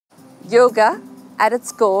Yoga, at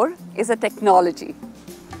its core, is a technology.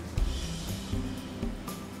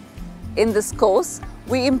 In this course,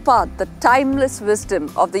 we impart the timeless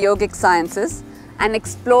wisdom of the yogic sciences and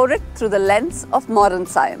explore it through the lens of modern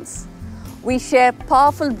science. We share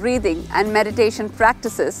powerful breathing and meditation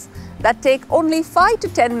practices that take only 5 to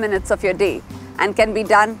 10 minutes of your day and can be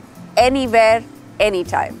done anywhere,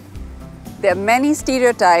 anytime. There are many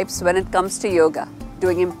stereotypes when it comes to yoga,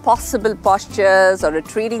 doing impossible postures or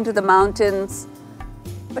retreating to the mountains.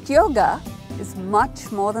 But yoga is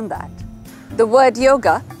much more than that. The word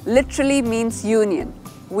yoga literally means union.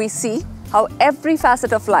 We see how every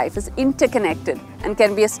facet of life is interconnected and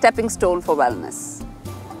can be a stepping stone for wellness.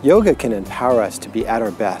 Yoga can empower us to be at our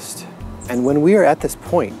best, and when we are at this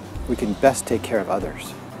point, we can best take care of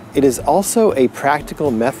others. It is also a practical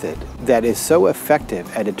method that is so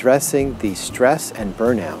effective at addressing the stress and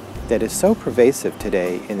burnout that is so pervasive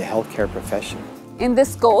today in the healthcare profession. In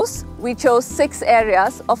this course, we chose 6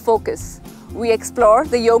 areas of focus. We explore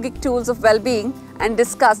the yogic tools of well-being and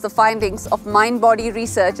discuss the findings of mind-body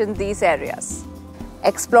research in these areas.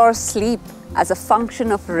 Explore sleep as a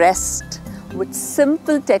function of rest with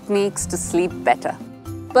simple techniques to sleep better.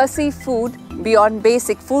 Perceive food beyond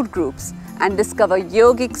basic food groups and discover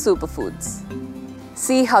yogic superfoods.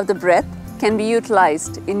 See how the breath can be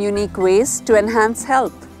utilized in unique ways to enhance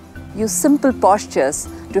health. Use simple postures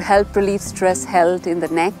to help relieve stress held in the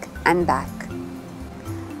neck and back.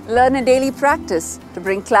 Learn a daily practice to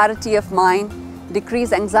bring clarity of mind,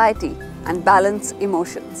 decrease anxiety, and balance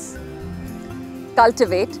emotions.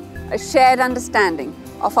 Cultivate a shared understanding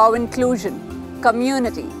of how inclusion,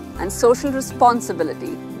 community, and social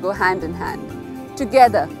responsibility go hand in hand.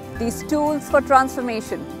 Together, these tools for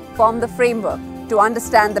transformation form the framework to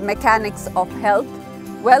understand the mechanics of health,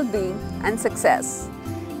 well-being, and success.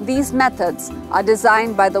 These methods are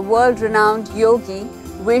designed by the world-renowned yogi,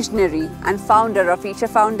 visionary, and founder of Isha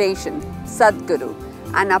Foundation, Sadhguru,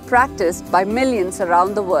 and are practiced by millions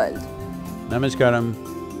around the world. Namaskaram.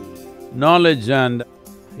 Knowledge and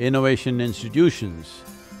innovation institutions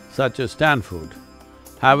such as Stanford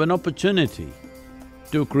have an opportunity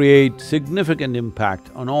to create significant impact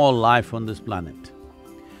on all life on this planet.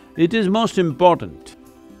 It is most important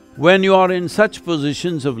when you are in such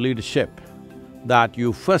positions of leadership that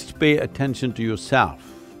you first pay attention to yourself.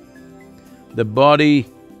 The body,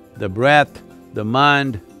 the breath, the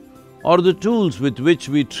mind are the tools with which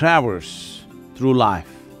we traverse through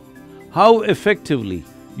life. How effectively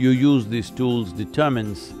you use these tools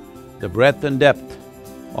determines the breadth and depth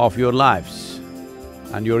of your lives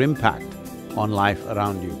and your impact on life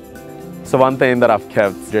around you. So one thing that I've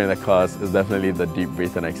kept during the class is definitely the deep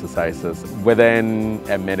breathing exercises. Within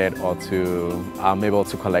a minute or two, I'm able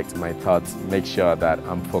to collect my thoughts, make sure that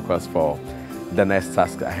I'm focused for the next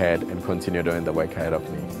task ahead and continue doing the work ahead of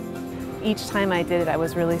me. Each time I did it, I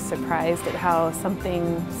was really surprised at how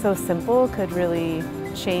something so simple could really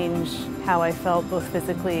change how I felt both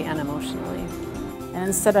physically and emotionally. And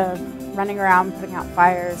instead of running around putting out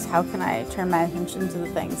fires, how can I turn my attention to the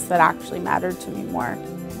things that actually matter to me more?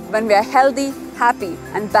 When we are healthy, happy,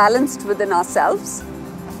 and balanced within ourselves,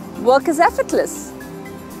 work is effortless.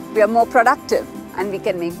 We are more productive and we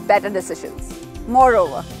can make better decisions.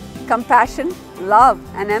 Moreover, compassion, love,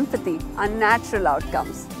 and empathy are natural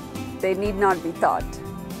outcomes. They need not be taught.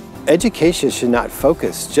 Education should not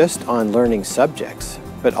focus just on learning subjects,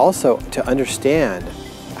 but also to understand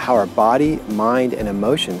how our body, mind, and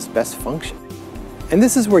emotions best function. And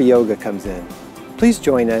this is where yoga comes in. Please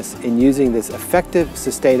join us in using this effective,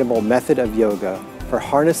 sustainable method of yoga for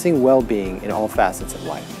harnessing well-being in all facets of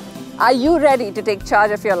life. Are you ready to take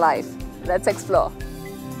charge of your life? Let's explore.